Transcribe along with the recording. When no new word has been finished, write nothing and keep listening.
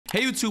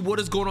Hey YouTube, what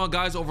is going on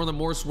guys over on the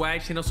More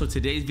Swag channel? So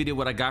today's video,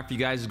 what I got for you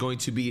guys is going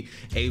to be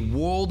a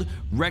world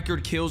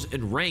record kills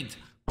in ranked.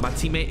 My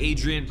teammate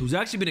Adrian, who's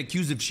actually been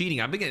accused of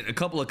cheating. I've been getting a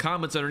couple of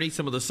comments underneath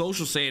some of the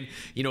socials saying,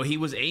 you know, he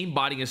was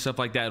aimbotting and stuff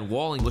like that and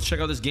walling. Let's check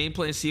out this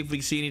gameplay and see if we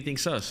can see anything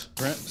sus.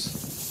 Let's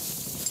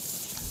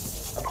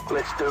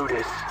do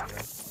this.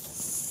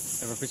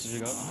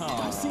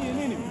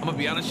 I'm gonna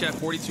be honest, chat,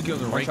 42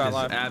 kills in ranked is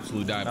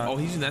absolute dive. Oh,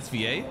 he's in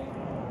SVA?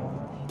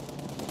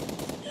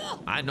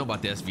 I didn't know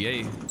about the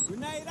SVA.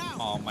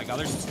 Oh my god,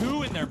 there's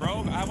two in there,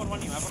 bro. I have one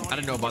on you. I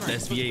didn't know about the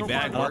SVA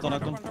bag work. One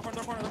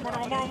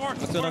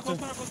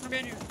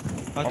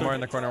more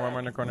in the corner, one more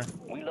in the corner.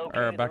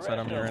 Or backside,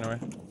 I'm here anyway.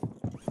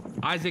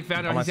 Isaac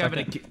found out he's having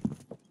a kid.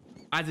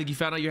 Isaac, you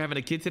found out you're having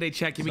a kid today?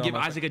 Chat, can we give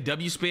Isaac a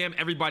W spam?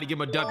 Everybody give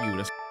him a W.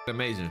 That's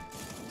amazing.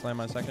 Slam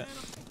my second.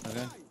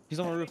 Okay. He's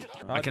on my roof.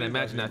 I can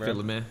imagine that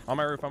feeling, man. On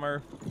my roof, on my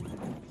roof.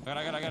 I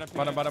got it.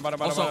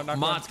 Bottom. Also,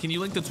 mods, can you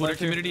link the Twitter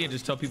community and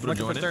just tell people to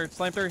join it?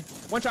 Slam three.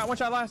 One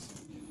shot last.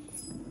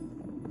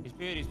 He's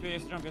speed. He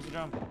has to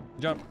jump.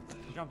 Jump.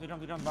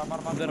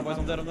 Bottom. I'm dead, boys.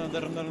 I'm dead.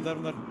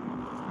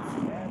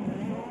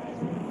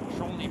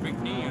 Show me big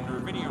knee under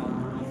video.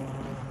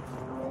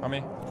 On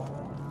me.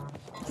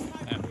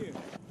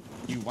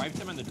 You wiped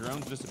him and the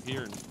drones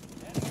disappeared.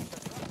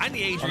 I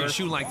need Adrian to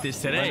shoot like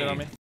this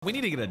today. We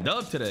need to get a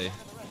dub today.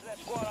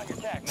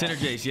 Center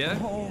Jace, yeah?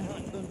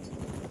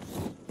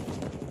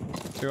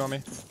 Two on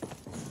me.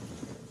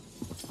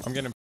 I'm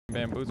getting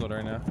bamboozled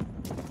right now.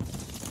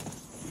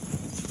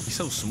 He's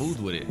so smooth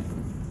with it.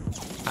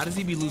 How does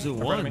he be losing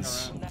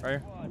ones? Right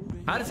here.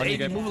 How does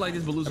Adrian move like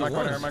this but losing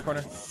ones? In my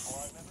corner.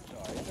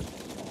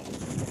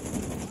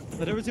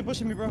 Let everything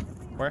pushing me, bro.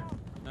 Where?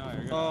 No,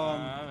 you're good.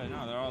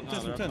 No, they're all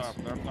top.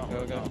 They're up top.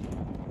 Okay.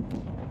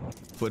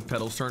 Foot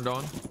pedals turned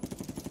on.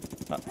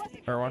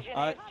 Or one.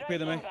 Alright, pay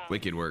them, man.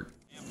 Wicked work.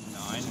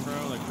 9, bro.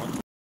 Like, what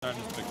the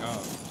just pick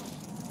up?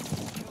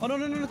 Oh,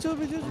 no. Two of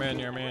me.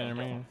 You're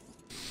man.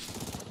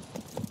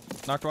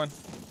 Knocked one.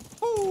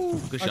 Ooh.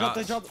 Good shot.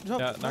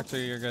 Yeah, knocked two,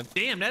 you're good.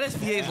 Damn, that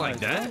SVA is like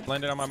that.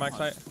 Landed on my max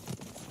height.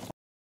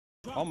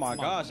 Oh my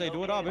gosh, hey,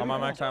 do it all, baby. On my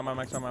max height,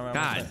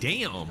 God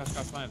damn.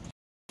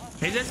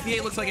 His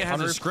SVA looks like it has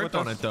a script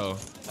on it though.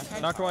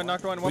 Knocked one.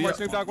 One more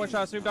Snoop Dogg, one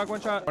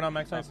shot. One on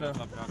max height still.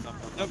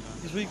 Yep,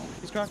 he's weak.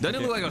 He's cracked. Doesn't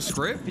it look like a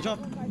script? He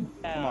jumped.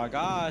 Oh my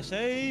gosh,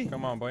 hey.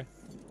 Come on, boy.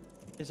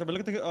 Hey, so, but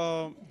look at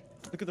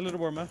the little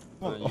board, man.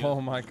 Oh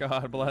my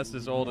god, Blast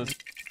is oldest.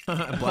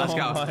 Blast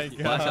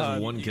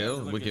has 1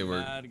 kill. Wicked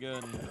work.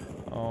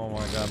 Oh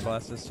my god,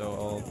 Blast is so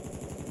old.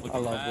 I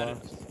love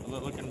Blast.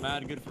 Looking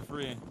mad good for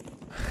free.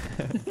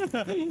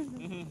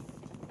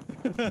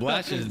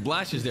 Blast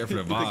is there for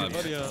the vibes.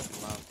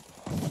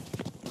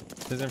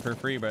 This isn't for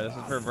free, bro. This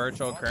is for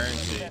virtual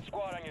currency.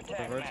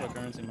 For virtual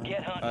currency,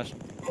 man.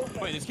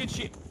 Wait, this kid's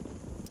shit.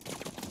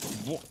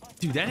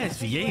 Dude, that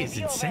SVA is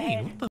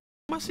insane. What the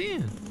am I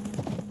seeing?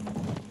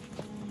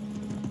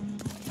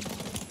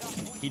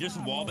 He just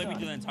wallbanged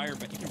the entire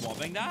bang. You can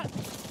wallbang that?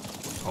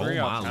 Oh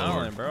my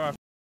lord, bro. I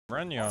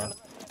run y'all.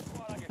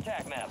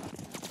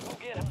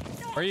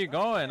 Where you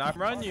going? I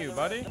run you,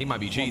 buddy. He might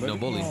be cheating, no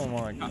bully. Oh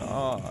my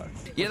god.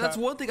 Yeah, that's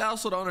one thing I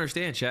also don't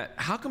understand, chat.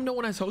 How come no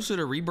one has hosted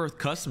a Rebirth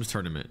Customs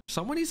tournament?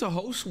 Someone needs to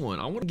host one.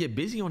 I want to get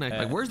busy on that.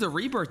 Like, where's the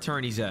Rebirth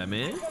tourneys at,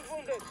 man?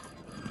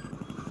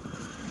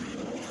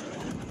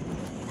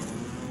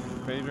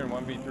 Adrian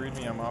 1v3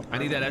 me, I'm off. I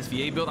need that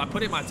SVA build. I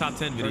put it in my top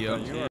 10 video.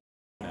 You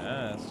are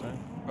ass, sir.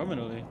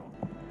 Permanently.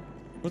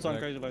 What's on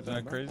crazy like that?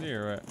 Is that crazy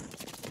or what?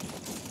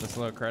 This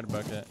little cred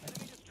bucket.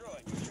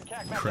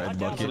 Cred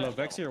bucket. A little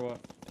Vexy or what?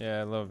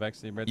 Yeah, a little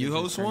Vexy. But You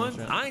host one?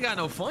 I ain't got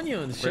no fun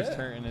in this shit. First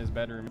hurt in his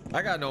bedroom.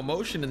 I got no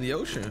motion in the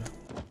ocean.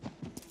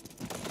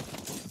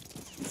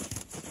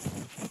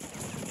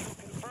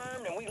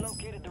 Confirmed, and we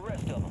located the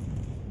rest of them.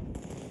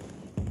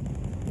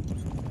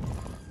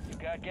 You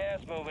got gas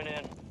moving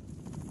in.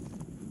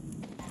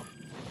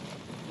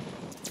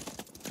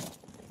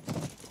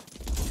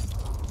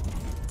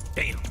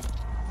 Damn.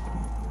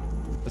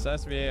 This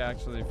SVA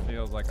actually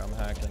feels like I'm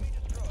hacking.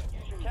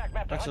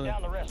 Actually,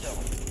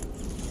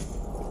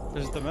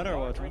 is it the meta or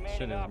what?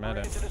 Shit is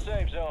meta.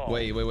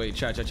 Wait.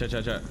 Chat.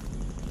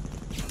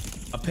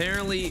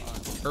 Apparently,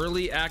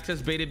 early access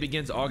beta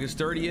begins August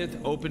 30th.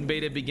 Open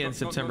beta begins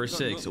September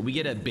 6th. So we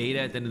get a beta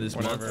at the end of this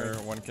month.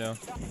 1 kill.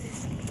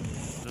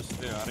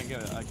 Just do. I didn't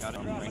get it. I got it.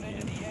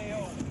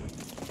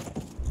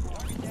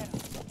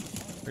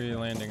 Where are you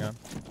landing on?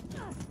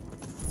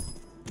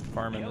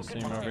 Farming this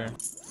team over here.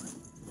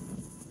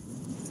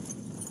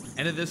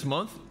 End of this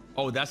month?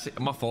 Oh, that's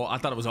my fault. I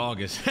thought it was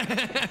August.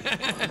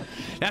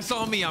 That's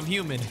on me. I'm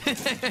human.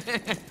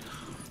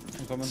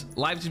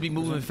 Life should be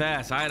moving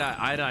fast. I had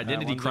an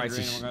identity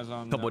crisis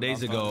a couple of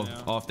days ago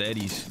off the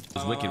Eddies. It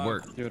was wicked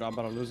work. Dude, I'm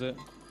about to lose it.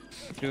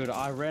 Dude,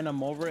 I ran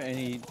him over and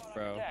he,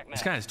 bro.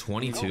 This guy is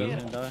 22.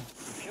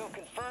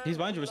 He's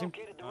behind you, Rasim.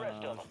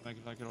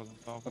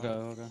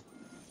 Okay.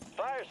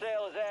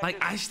 Like,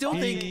 I still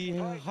think He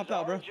hopped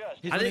out, bro.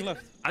 He's I running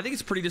left. think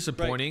it's pretty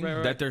disappointing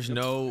Right. that there's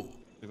no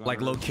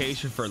like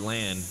location for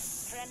land.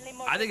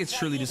 I think it's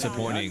truly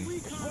disappointing.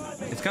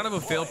 It's kind of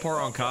a fail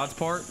part on COD's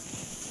part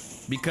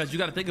because you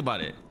got to think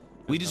about it.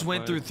 We just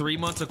went through 3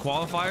 months of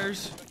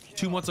qualifiers,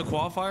 2 months of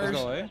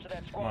qualifiers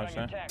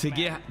to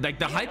get like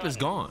the hype is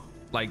gone.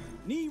 Like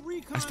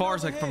as far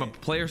as like from a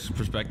player's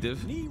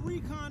perspective,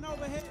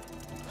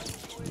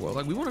 well,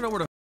 like we want to know where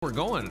the we're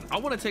going. I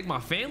want to take my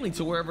family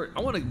to wherever.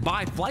 I want to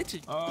buy flights.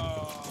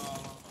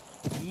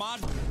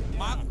 Mod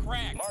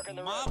crack.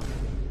 Mod.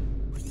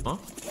 Huh?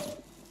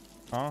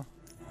 Huh?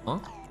 Huh?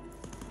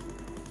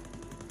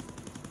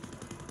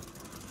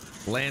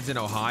 Lands in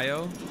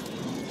Ohio.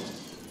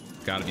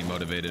 Gotta be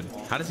motivated.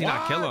 How does he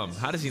not kill him?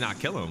 How does he not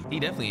kill him? He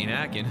definitely ain't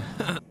hacking.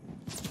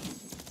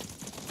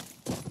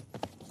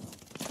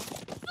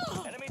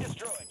 Enemy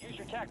destroyed. Use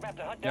your tac map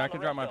to hunt Yeah, down I can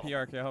the drop my rest of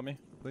PR. Can you help me,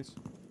 please?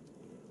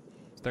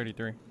 It's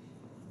 33.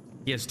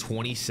 He has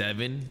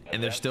 27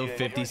 and there's still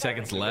 50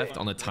 seconds left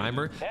on the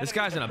timer. This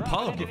guy's in a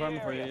pub.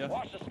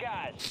 Watch the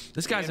skies.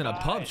 This guy's in a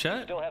pub,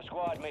 chat. Still have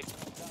squad mates.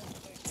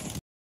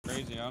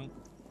 Crazy, young.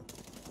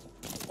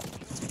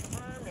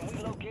 Confirmed, and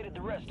we located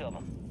the rest of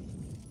them.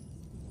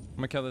 I'm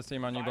gonna kill this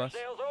team on you, Bless.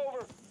 Sales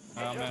over.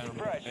 Oh man,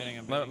 I'm baiting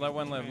him. Let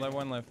one live. Let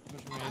one live.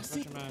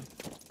 Push him, man.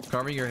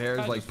 Carving your hair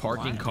is like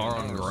parking car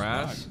on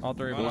grass. All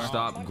three Will more.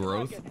 stop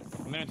growth.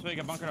 I'm gonna twig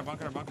a bunker.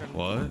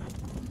 What?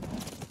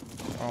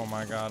 Oh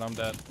my god, I'm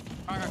dead.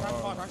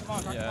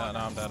 Yeah, no,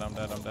 I'm dead. I'm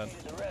dead.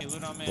 Hey,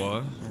 loot on me.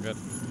 What? I'm good.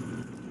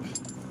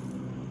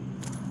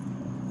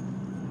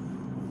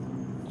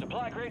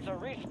 Supply crates are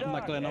restocked. I'm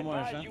not clear no more,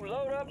 Advise sir. you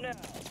load up now.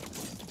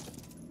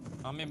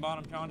 On me,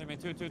 bottom, challenging me.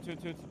 Two.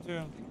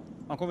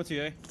 I'm coming to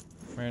you, eh?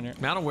 Right in here.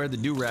 Man, I don't wear the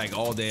do-rag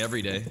all day,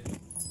 every day.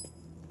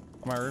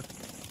 On my roof.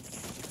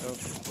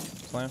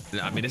 Slam.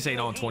 I mean, this ain't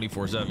on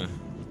 24/7.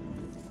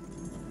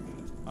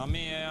 On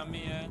me,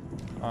 yeah.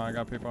 Oh, I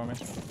got people on me.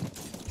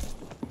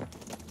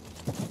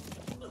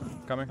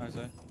 Coming. I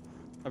say.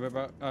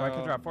 I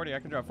can drop 40. I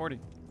can drop 40.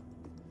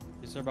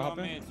 You sir, Two behind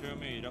on me? me, 2 on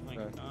me. Definitely.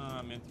 Okay.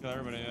 I mean, kill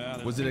everybody. Yeah.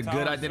 there's Was it two a good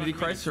towers, identity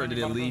 20 crisis or did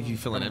it bottom leave you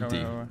feeling Coming,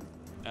 empty? coming.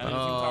 Yeah, there's two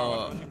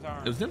towers, team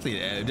tower. It was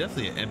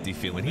definitely an empty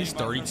feeling. He's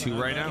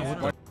 32 right now. What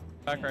the?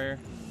 Back right here.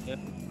 Yeah.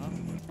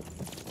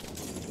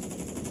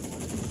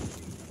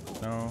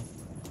 No.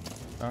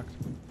 Knocked.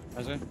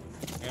 I say.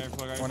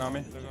 One on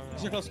me.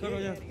 He's close, go,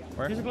 yeah.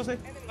 Where? He's close, eh?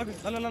 Okay,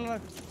 la.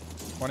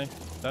 20.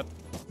 Dead.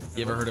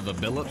 You ever heard of a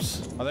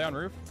Billups? Are they on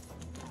roof?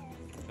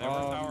 They were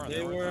tower.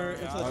 they were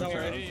into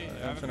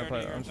the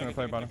tower. I'm just gonna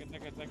play bottom.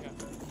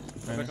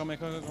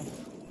 Come.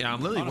 Yeah,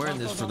 I'm literally wearing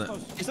this for the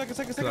Second.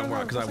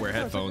 because I wear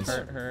headphones.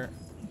 Hurt.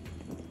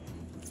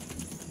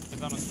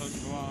 He's on a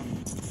close to wall.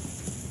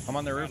 I'm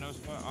on their roof.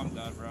 I'm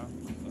dead, bro.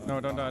 No,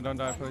 don't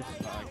die, please.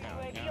 I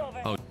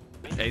can't. Oh,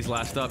 A's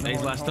last up.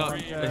 A's last up.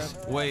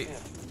 Wait,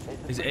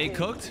 is A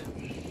cooked?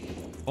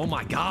 Oh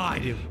my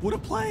God! What a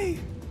play!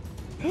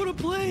 What a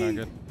play! Not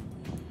good.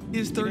 He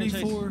is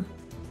 34.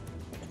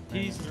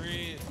 He's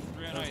Three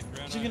on night.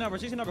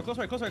 chasing number. Close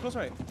right.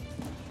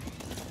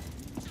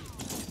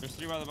 There's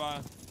 3 by the buy.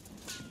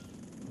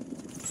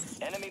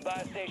 Enemy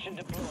buy station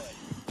deployed.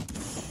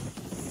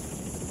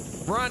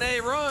 Run, A,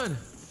 run!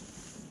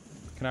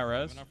 Can I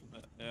res?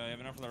 Yeah, you have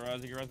enough for the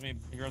res. He can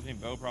res me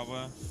bow probably. I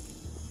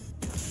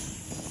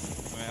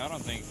mean, I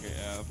don't think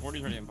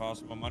 40's already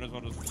impossible. Might as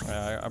well just.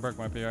 Yeah, I broke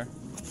my PR.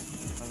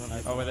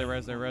 Oh wait, they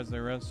res. Sorry, Res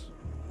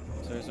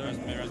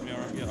me.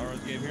 Ours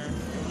gave here.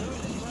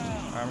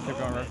 Alright, I'm gonna keep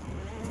going,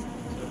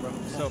 bro.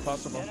 Still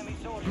possible.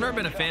 I've never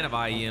been a fan of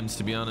IEMs,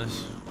 to be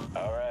honest.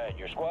 All right,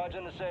 your squad's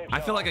in the safe I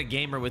feel zone. like a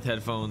gamer with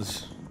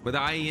headphones. With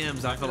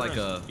IEMs, I feel like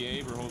a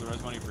Gabe or hold the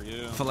res money for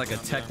you. I feel like a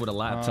tech with a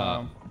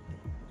laptop.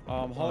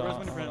 hold res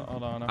money for him.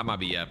 Hold on. I might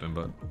be yapping,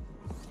 but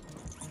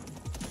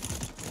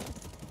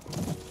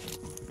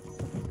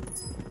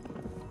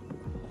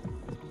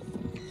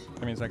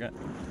Give me a second.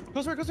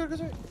 Close right. Yeah.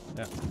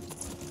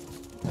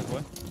 That's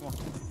what? Come on.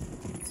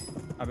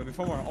 I bet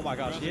before more. Oh my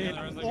gosh, yeah.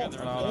 No,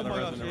 Oh the my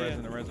res, gosh, the yeah.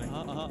 res, the res.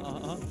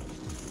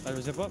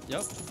 I zip up.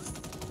 Yep.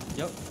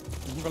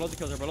 We're loads of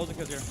kills here.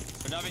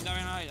 We're diving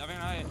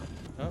high.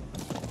 Yep.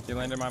 He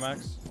landed my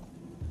max.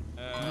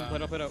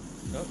 Put up. Yep.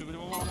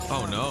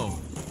 oh no.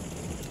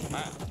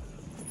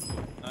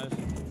 Nice.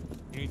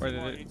 You need Wait, two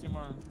more. did it- You need 2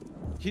 more.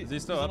 Is he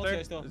still up there? Is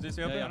he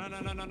still up Yeah,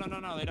 there?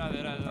 No. They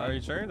died. Are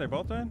you sure? They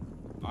both died?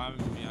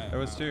 Yeah, It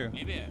was 2.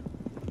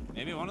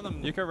 Maybe one of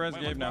them. You can res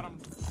Wait, Gabe now. bottom?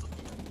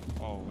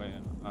 Oh wait.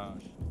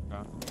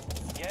 God.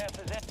 Gas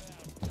is in.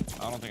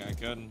 I don't think I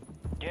could.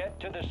 Get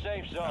to the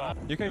safe zone.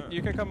 You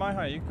can come my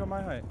height. You can come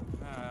my height.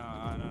 No,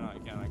 I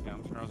can't.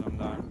 I'm sure I'm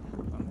dying.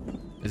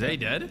 Is A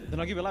dead? Then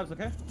I'll give you lives,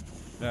 okay?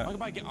 Yeah. I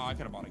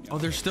could have bought a gun. Oh,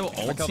 there's still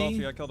I killed ulti.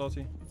 ulti? I killed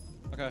ulti.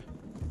 Okay.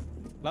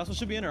 Last one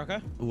should be in there, okay?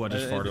 Ooh, I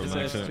just farted on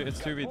that shit. It's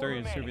 2v3.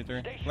 It's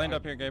 2v3. Land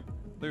up here, Gabe.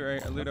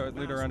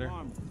 Loot under.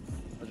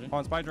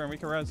 On spy drone. We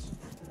can res.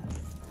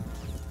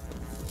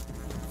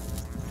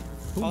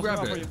 Who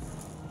grabbed it?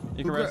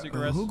 You can res. You can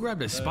res. Who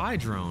grabbed a spy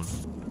drone?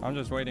 I'm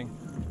just waiting.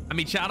 I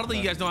mean, chat, I don't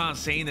think you guys know how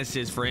insane this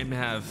is for him to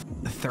have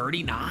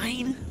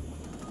 39.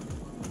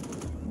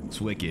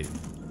 It's wicked.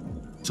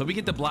 So we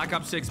get the Black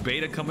Ops 6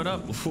 beta coming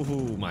up. Oh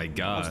my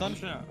god.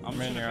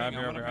 I'm in here. I'm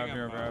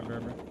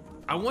here.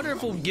 I wonder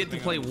if we'll get to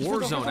play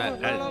Warzone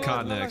at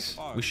COD next.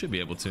 We should be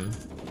able to.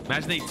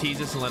 Imagine they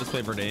tease us and let us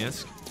play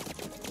Verdansk.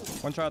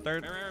 One shot,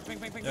 third. Ping.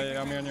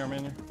 Yeah, I'm in here.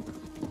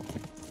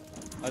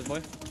 Nice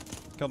boy.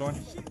 Killed one.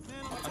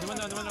 On the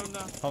window.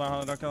 Hold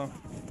on, don't kill him.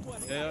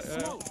 Yeah.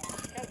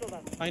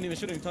 I ain't even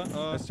shooting.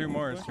 There's two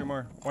more.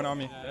 One on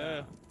me.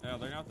 Yeah. Yeah,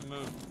 they're gonna have to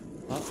move.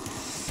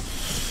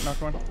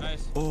 Knocked one.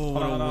 Nice. Oh,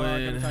 what a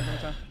win.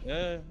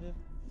 Yeah.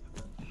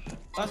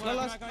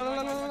 Last.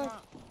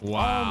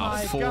 Wow,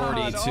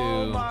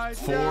 42.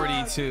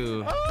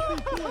 42.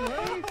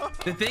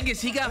 The thing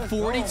is, he got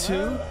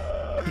 42.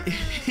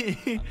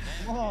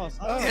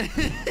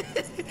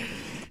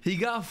 He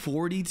got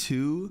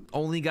 42,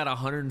 only got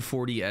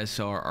 140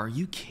 SR. Are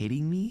you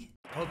kidding me?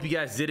 Hope you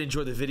guys did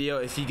enjoy the video.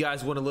 If you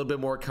guys want a little bit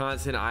more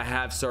content, I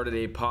have started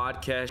a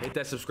podcast. Hit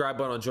that subscribe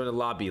button and join the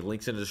lobby.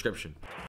 Links in the description.